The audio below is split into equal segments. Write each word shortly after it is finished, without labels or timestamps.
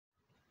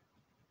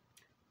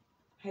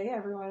Hey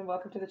everyone,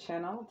 welcome to the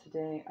channel.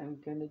 Today I'm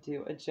going to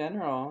do a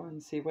general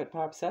and see what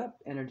pops up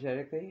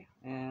energetically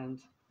and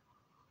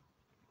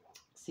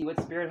see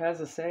what spirit has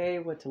to say,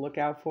 what to look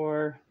out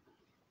for,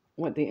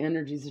 what the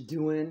energies are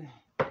doing,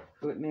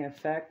 who it may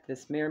affect.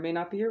 This may or may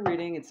not be your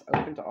reading. It's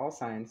open to all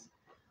signs.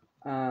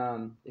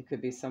 It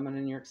could be someone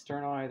in your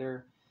external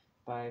either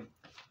by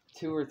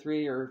 2 or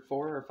 3 or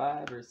 4 or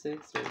 5 or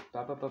 6 or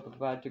blah, blah, blah, blah,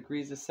 blah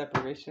degrees of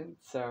separation.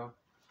 So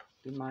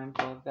be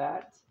mindful of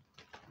that.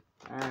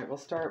 All right, we'll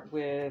start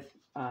with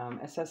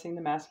assessing the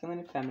masculine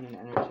and feminine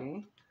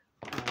energy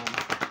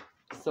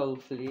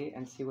soulfully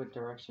and see what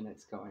direction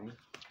it's going.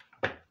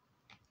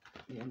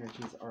 The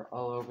energies are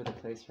all over the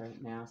place right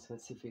now, so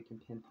let's see if we can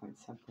pinpoint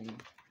something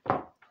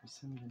for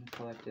someone in the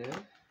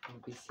collective.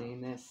 We'll be seeing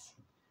this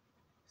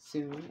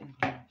soon and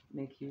can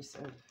make use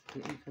of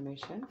the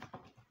information.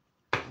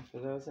 And for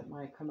those that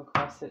might come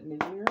across it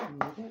mid-year and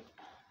need it.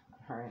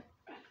 All right.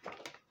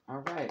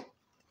 All right.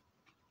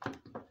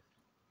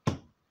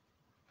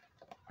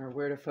 Our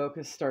where to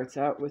focus starts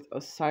out with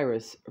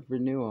Osiris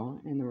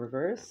renewal in the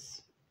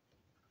reverse.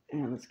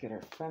 And let's get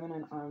our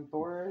feminine on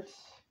board.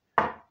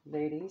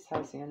 Ladies,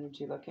 how's the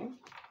energy looking?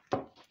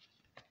 Okay,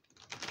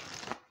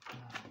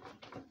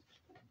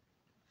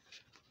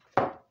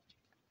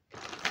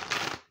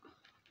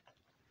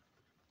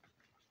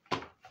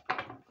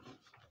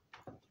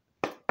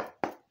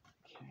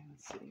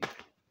 let's see.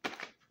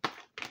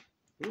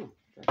 Ooh,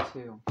 got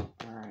 2. All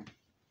right.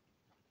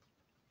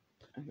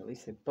 At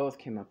least they both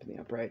came up in the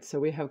upright. So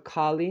we have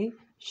Kali,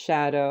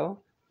 shadow,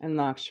 and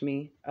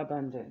Lakshmi,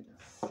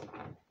 abundance.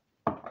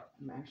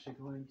 I'm actually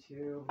going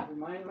to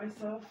remind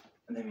myself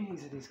of the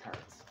meanings of these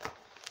cards.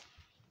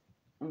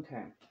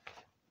 Okay.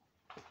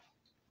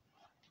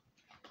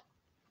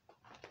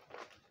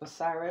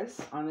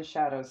 Osiris on the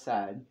shadow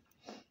side.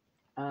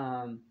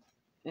 In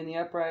the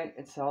upright,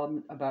 it's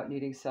all about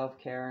needing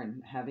self-care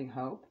and having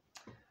hope.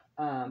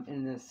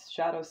 In this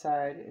shadow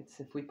side, it's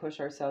if we push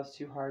ourselves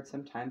too hard,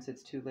 sometimes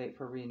it's too late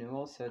for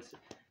renewal. So it's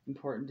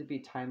important to be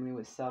timely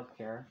with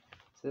self-care.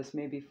 So this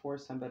may be for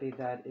somebody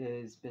that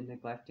has been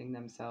neglecting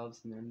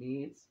themselves and their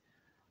needs,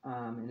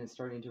 and is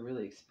starting to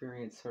really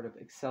experience sort of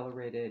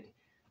accelerated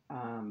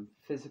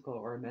physical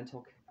or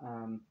mental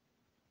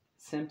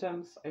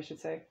symptoms, I should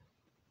say,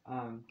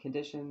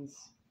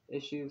 conditions,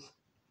 issues.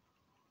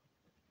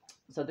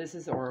 So this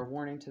is a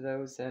warning to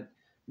those that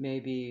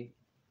may be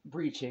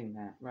breaching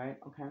that, right?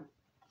 Okay.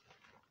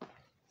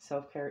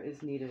 Self-care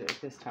is needed at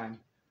this time,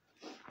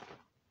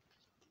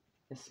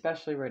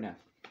 especially right now.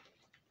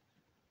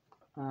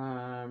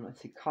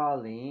 Let's see,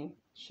 Kali,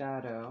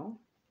 shadow.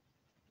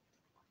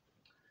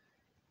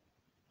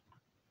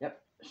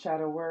 Yep,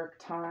 shadow work,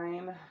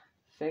 time.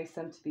 Face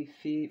them to be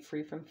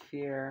free from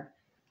fear,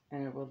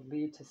 and it will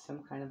lead to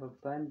some kind of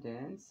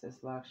abundance,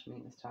 as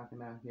Lakshmi is talking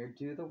about here.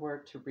 Do the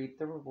work to reap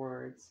the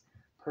rewards.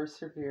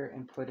 Persevere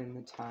and put in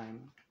the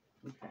time.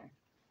 Okay.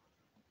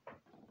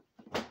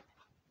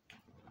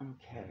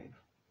 Okay,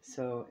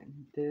 so in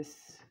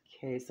this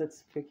case,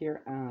 let's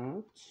figure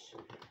out,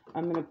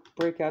 I'm going to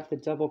break out the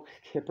double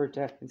kipper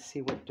deck and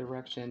see what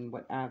direction,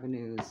 what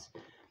avenues,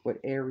 what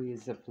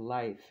areas of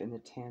life in the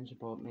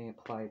tangible it may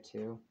apply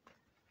to.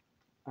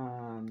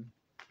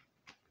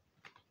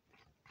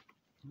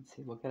 Let's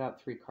see, we'll get out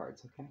 3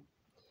 cards, okay?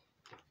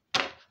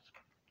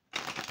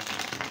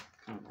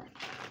 All right.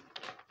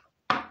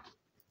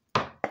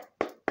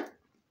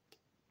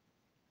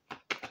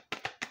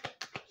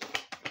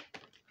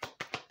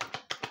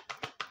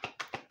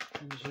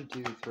 I usually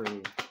do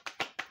 3.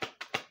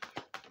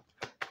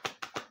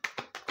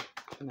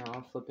 And they're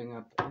all flipping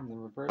up in the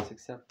reverse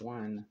except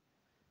one.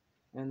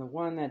 And the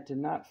one that did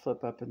not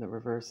flip up in the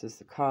reverse is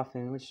the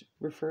coffin, which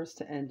refers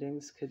to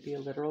endings. Could be a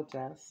literal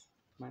death.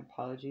 My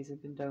apologies and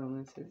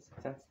condolences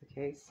if that's the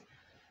case.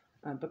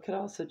 But could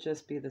also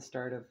just be the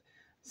start of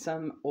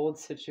some old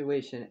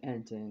situation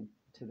ending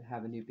to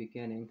have a new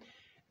beginning.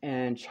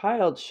 And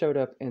child showed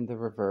up in the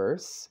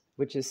reverse,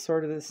 which is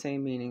sort of the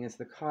same meaning as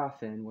the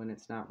coffin when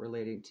it's not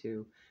relating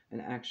to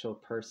an actual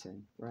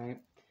person, right?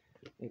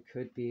 It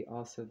could be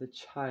also the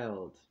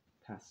child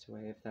passed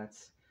away if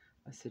that's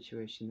a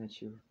situation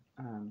that you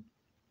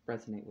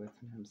resonate with.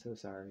 I'm so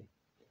sorry.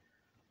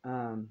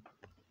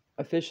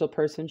 Official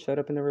person showed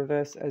up in the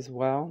reverse as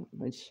well,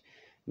 which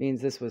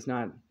means this was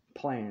not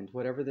planned.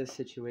 Whatever this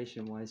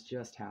situation was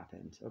just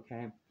happened,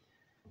 okay?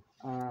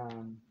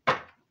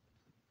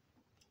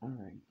 All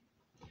right.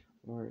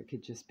 Or it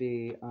could just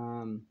be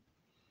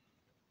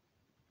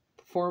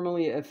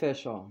formally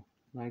official,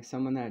 like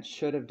someone that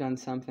should have done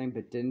something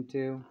but didn't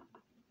do.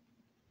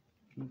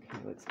 Okay,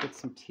 let's get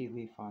some tea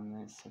leaf on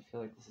this. I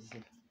feel like this is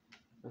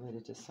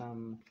related to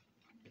some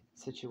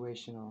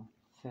situational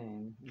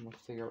thing, and we'll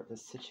figure out what the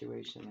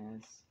situation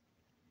is.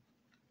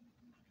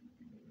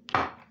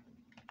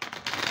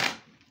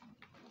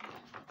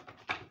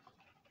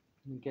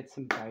 And get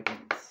some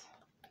guidance.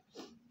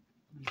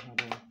 How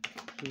to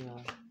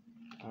heal.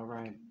 All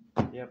right.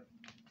 Yep.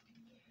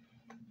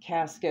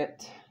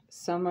 Casket.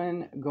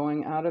 Someone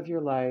going out of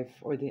your life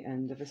or the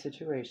end of a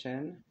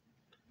situation.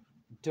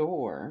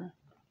 Door.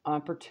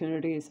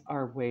 Opportunities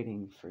are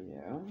waiting for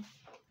you.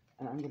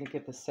 And I'm going to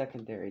get the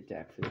secondary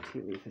deck for the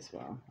tea leaf as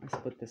well. I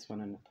split this one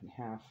up in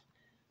half.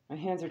 My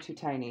hands are too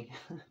tiny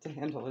to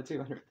handle a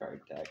 200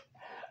 card deck.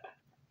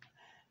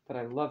 But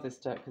I love this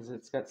deck because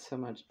it's got so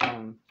much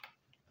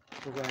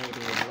variety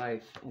of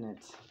life in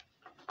it.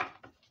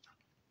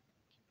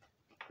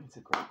 It's a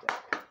great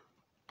deck.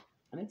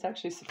 And it's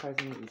actually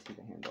surprisingly easy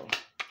to handle.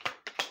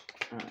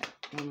 Alright,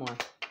 one more.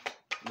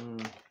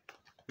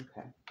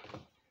 Okay.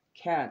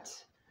 Cat,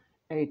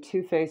 a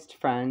two-faced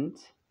friend.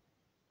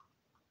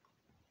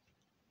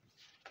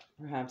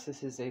 Perhaps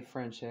this is a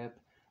friendship.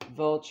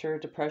 Vulture,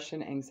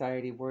 depression,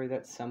 anxiety, worry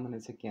that someone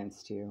is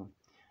against you.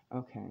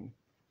 Okay.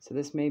 So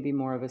this may be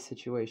more of a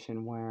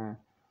situation where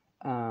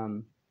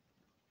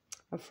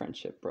a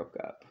friendship broke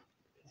up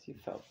because you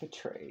felt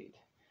betrayed.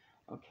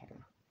 Okay.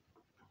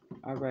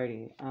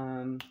 Alrighty.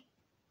 In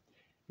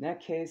that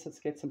case, let's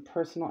get some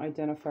personal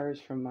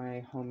identifiers from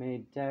my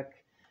homemade deck.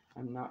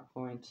 I'm not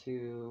going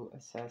to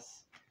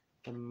assess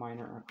the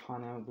minor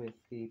arcana with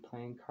the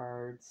playing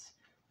cards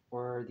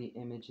or the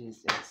images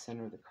in the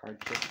center of the card,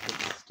 just get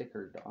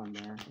stickered on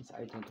there as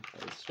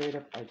identifiers. Straight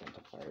up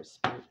identifiers.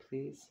 Spirit,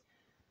 please.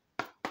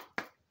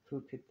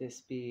 Who could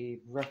this be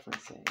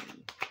referencing?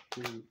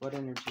 What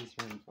energies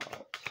are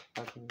involved?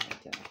 How can we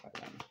identify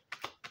them?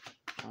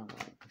 All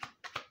right.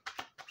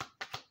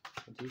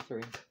 I'll do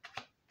 3.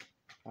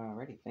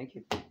 Alrighty, thank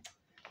you.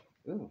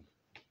 Ooh.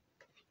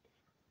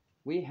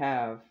 We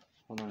have,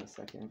 hold on a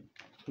second,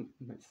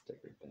 my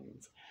sticker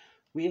things.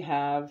 We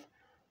have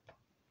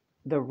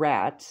the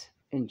rat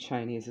in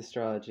Chinese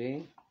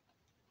astrology,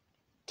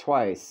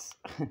 twice.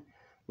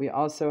 We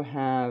also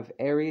have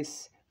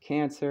Aries,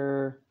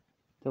 Cancer,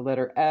 the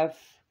letter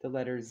F, the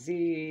letter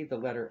Z, the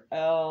letter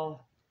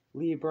L,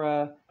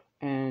 Libra,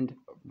 and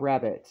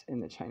rabbit in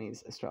the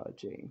Chinese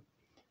astrology.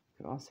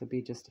 Could also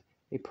be just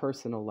a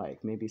personal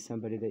like, maybe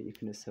somebody that you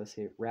can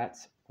associate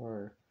rats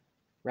or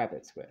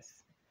rabbits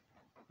with.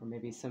 Or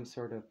maybe some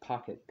sort of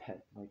pocket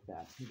pet like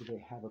that. Maybe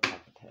they have a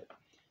pocket pet.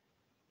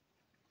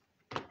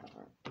 All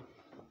right.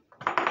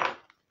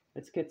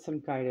 Let's get some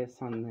guidance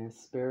on this,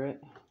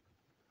 Spirit.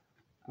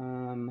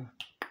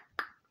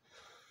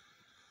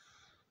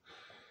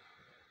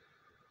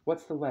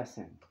 What's the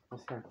lesson?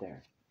 We'll start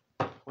there.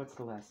 What's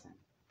the lesson?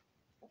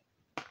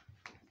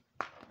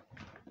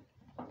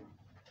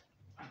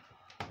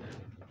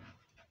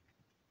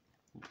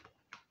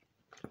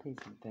 Please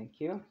and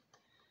thank you.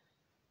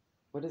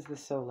 What is the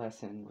soul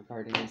lesson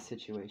regarding this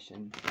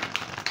situation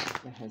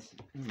that has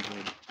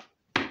ended?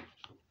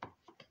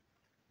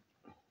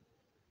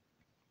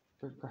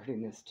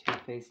 Regarding this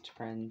two-faced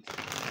friend.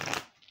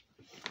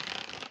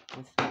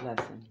 What's the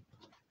lesson?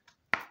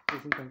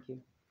 Please and thank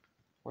you.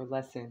 Or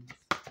lessons.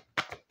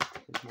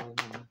 There's more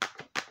than one.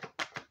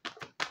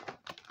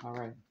 All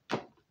right.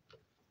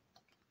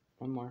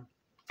 One more.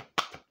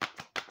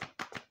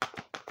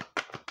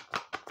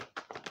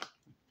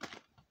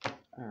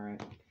 All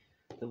right.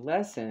 The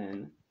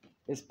lesson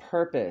is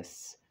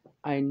purpose.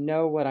 I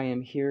know what I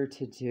am here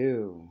to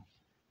do.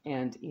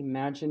 And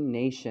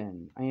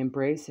imagination. I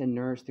embrace and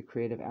nourish the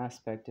creative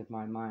aspect of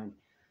my mind.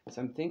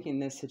 So I'm thinking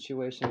this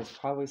situation is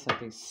probably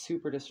something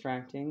super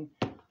distracting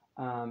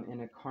in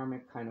a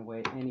karmic kind of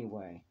way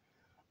anyway.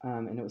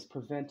 And it was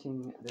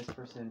preventing this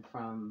person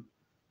from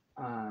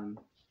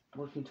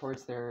working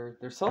towards their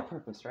soul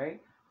purpose, right?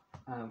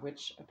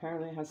 Which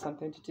apparently has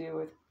something to do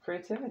with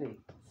creativity.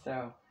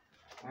 So,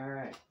 all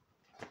right.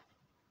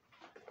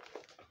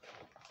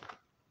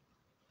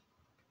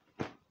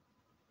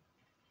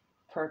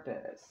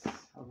 Purpose.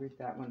 I'll read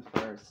that one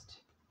first.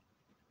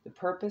 The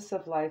purpose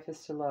of life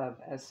is to love.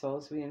 As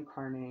souls we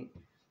incarnate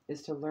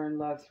is to learn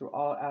love through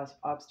all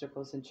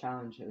obstacles and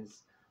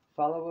challenges.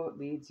 Follow what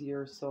leads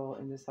your soul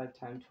in this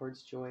lifetime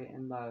towards joy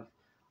and love.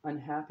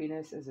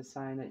 Unhappiness is a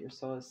sign that your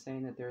soul is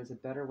saying that there is a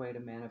better way to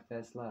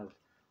manifest love.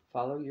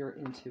 Follow your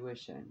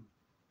intuition.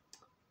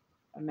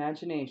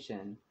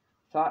 Imagination.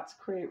 Thoughts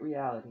create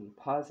reality.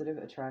 Positive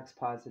attracts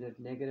positive.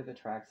 Negative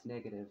attracts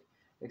negative.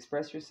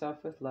 Express yourself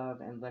with love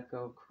and let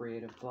go of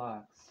creative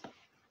blocks.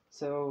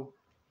 So,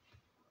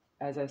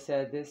 as I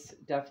said, this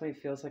definitely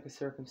feels like a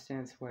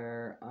circumstance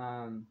where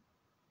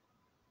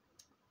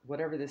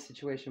whatever this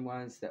situation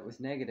was that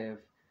was negative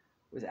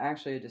was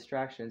actually a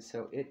distraction.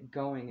 So it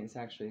going is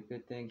actually a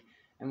good thing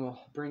and will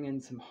bring in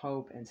some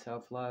hope and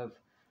self-love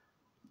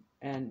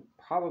and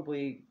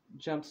probably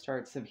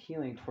jumpstart some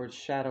healing towards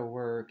shadow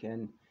work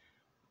and,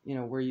 you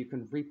know, where you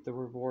can reap the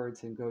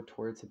rewards and go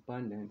towards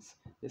abundance.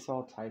 This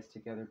all ties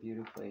together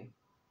beautifully.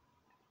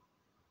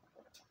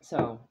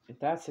 So if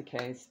that's the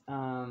case,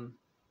 I'm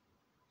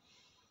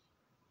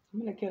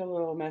going to get a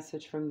little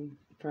message from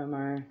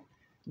our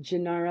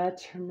Janara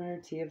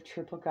Trimurti of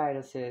Triple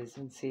Guidances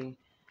and see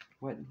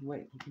what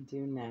you can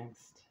do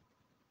next.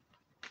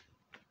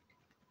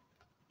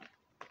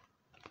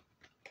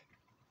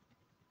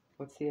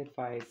 What's the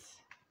advice,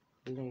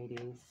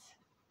 ladies?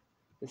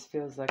 This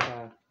feels like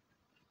a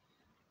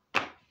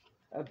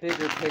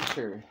bigger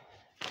picture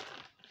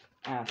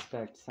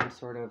aspect, some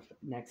sort of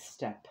next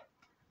step,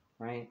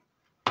 right?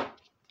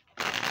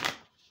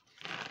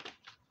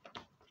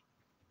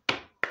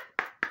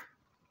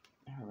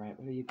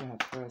 What do you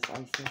got for us,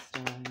 Isis,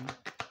 darling?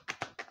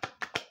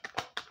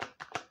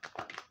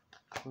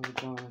 Where are we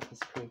going with this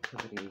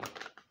creativity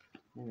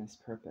and this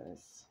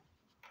purpose?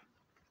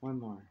 One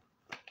more.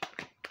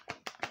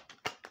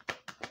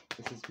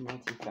 This is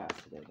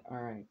multifaceted. All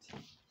right.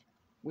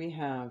 We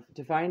have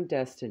divine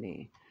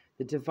destiny.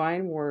 The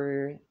divine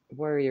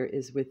warrior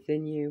is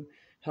within you,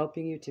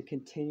 helping you to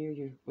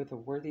continue with a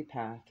worthy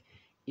path,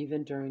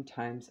 even during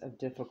times of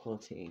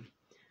difficulty.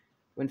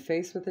 When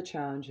faced with a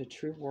challenge, a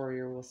true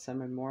warrior will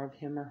summon more of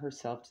him or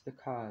herself to the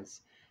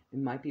cause. It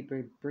might be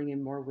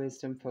bringing more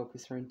wisdom,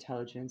 focus, or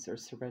intelligence, or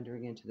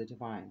surrendering into the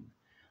divine.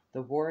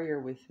 The warrior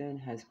within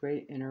has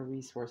great inner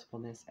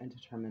resourcefulness and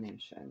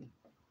determination.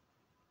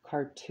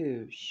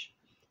 Cartouche.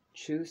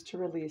 Choose to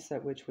release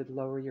that which would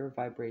lower your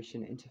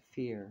vibration into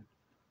fear.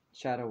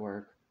 Shadow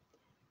work.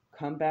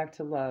 Come back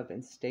to love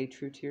and stay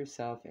true to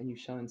yourself, and you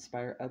shall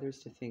inspire others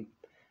to think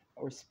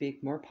or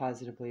speak more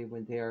positively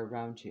when they are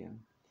around you.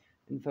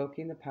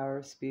 Invoking the power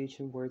of speech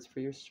and words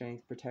for your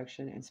strength,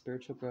 protection, and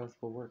spiritual growth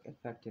will work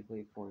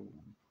effectively for you.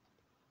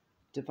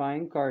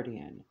 Divine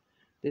Guardian.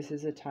 This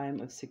is a time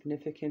of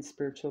significant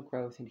spiritual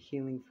growth and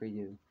healing for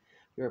you.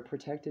 You are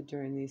protected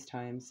during these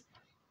times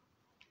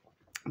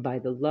by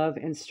the love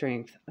and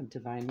strength of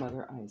Divine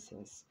Mother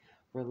Isis.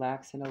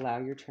 Relax and allow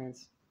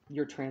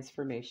your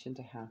transformation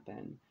to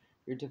happen.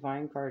 Your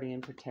Divine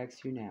Guardian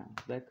protects you now.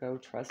 Let go,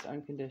 trust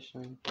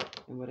unconditionally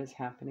in what is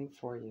happening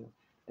for you,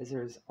 as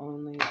there is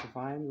only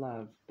divine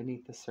love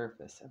beneath the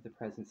surface of the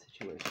present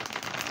situation.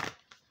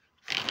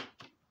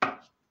 All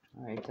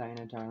right,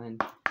 Diana, darling,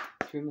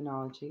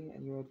 terminology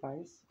and your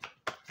advice?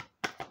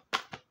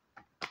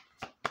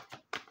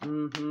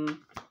 What did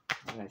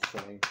I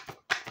say?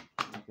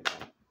 Look at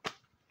that.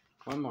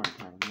 One more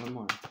time, one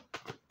more.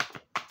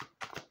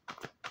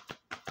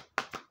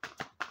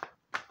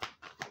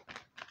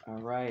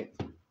 All right.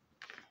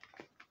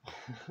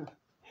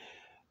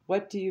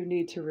 What do you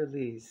need to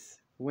release?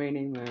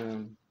 Waning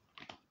moon.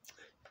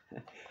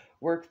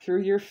 Work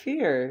through your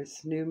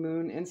fears. New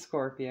moon in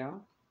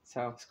Scorpio.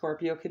 So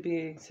Scorpio could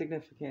be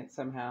significant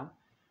somehow.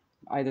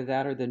 Either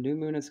that or the new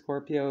moon in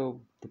Scorpio,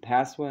 the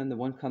past one, the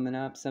one coming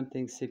up,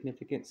 something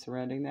significant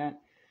surrounding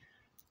that.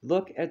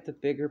 Look at the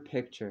bigger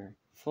picture.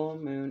 Full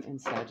moon in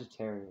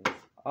Sagittarius.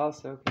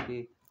 Also could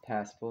be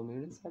past full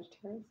moon in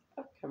Sagittarius,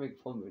 upcoming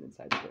full moon in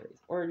Sagittarius.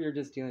 Or you're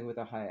just dealing with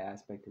a high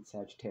aspect in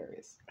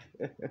Sagittarius.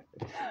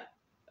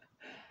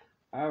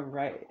 All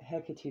right.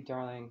 Hecate,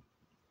 darling.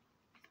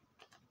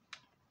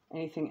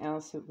 Anything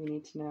else that we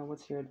need to know?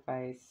 What's your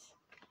advice?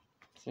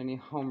 Is there any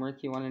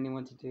homework you want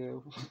anyone to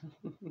do?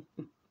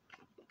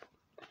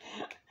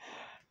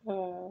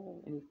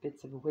 Any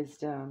bits of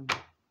wisdom,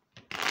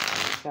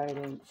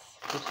 guidance?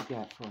 What you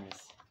got for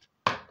us?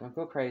 Don't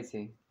go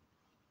crazy.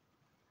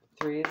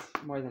 3 is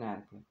more than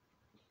adequate.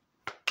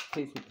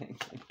 Please and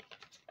thank you.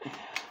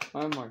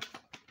 One more.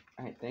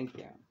 All right, thank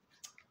you.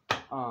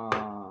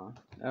 All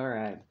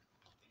right.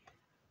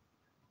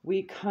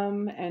 We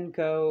come and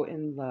go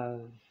in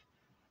love.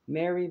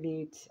 Merry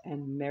meet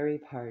and merry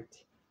part.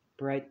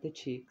 Bright the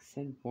cheeks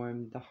and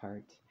warm the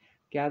heart.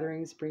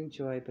 Gatherings bring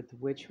joy, but the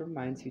witch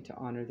reminds you to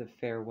honor the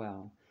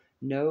farewell.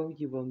 Know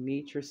you will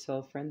meet your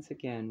soul friends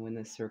again when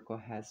the circle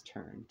has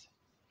turned.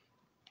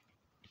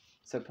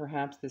 So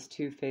perhaps this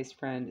two-faced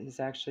friend is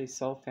actually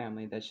soul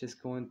family that's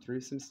just going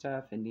through some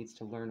stuff and needs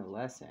to learn a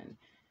lesson.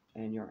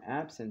 And your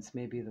absence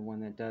may be the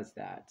one that does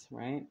that,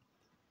 right?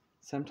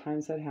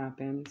 Sometimes that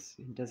happens.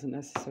 It doesn't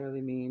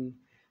necessarily mean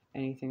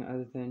anything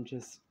other than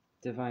just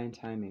divine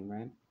timing,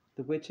 right?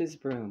 The witch's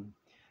broom.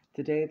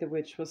 Today the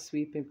witch will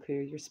sweep and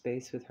clear your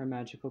space with her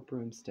magical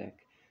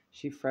broomstick.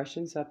 She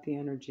freshens up the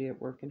energy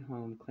at work and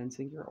home,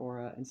 cleansing your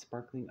aura and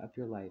sparkling up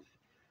your life.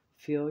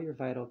 Feel your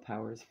vital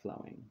powers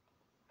flowing.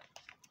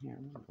 Here,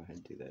 I'm going to go ahead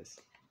and do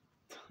this.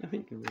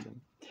 You can read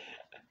them.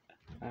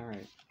 All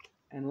right.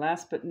 And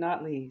last but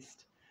not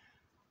least,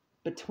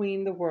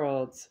 between the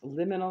worlds,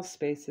 liminal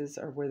spaces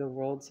are where the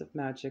worlds of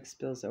magic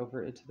spills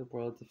over into the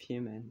worlds of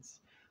humans.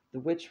 The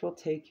witch will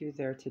take you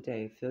there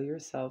today. Feel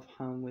yourself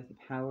hum with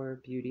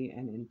power, beauty,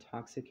 and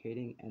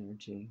intoxicating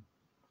energy.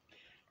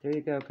 There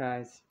you go,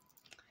 guys.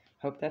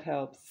 Hope that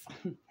helps.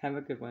 Have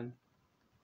a good one.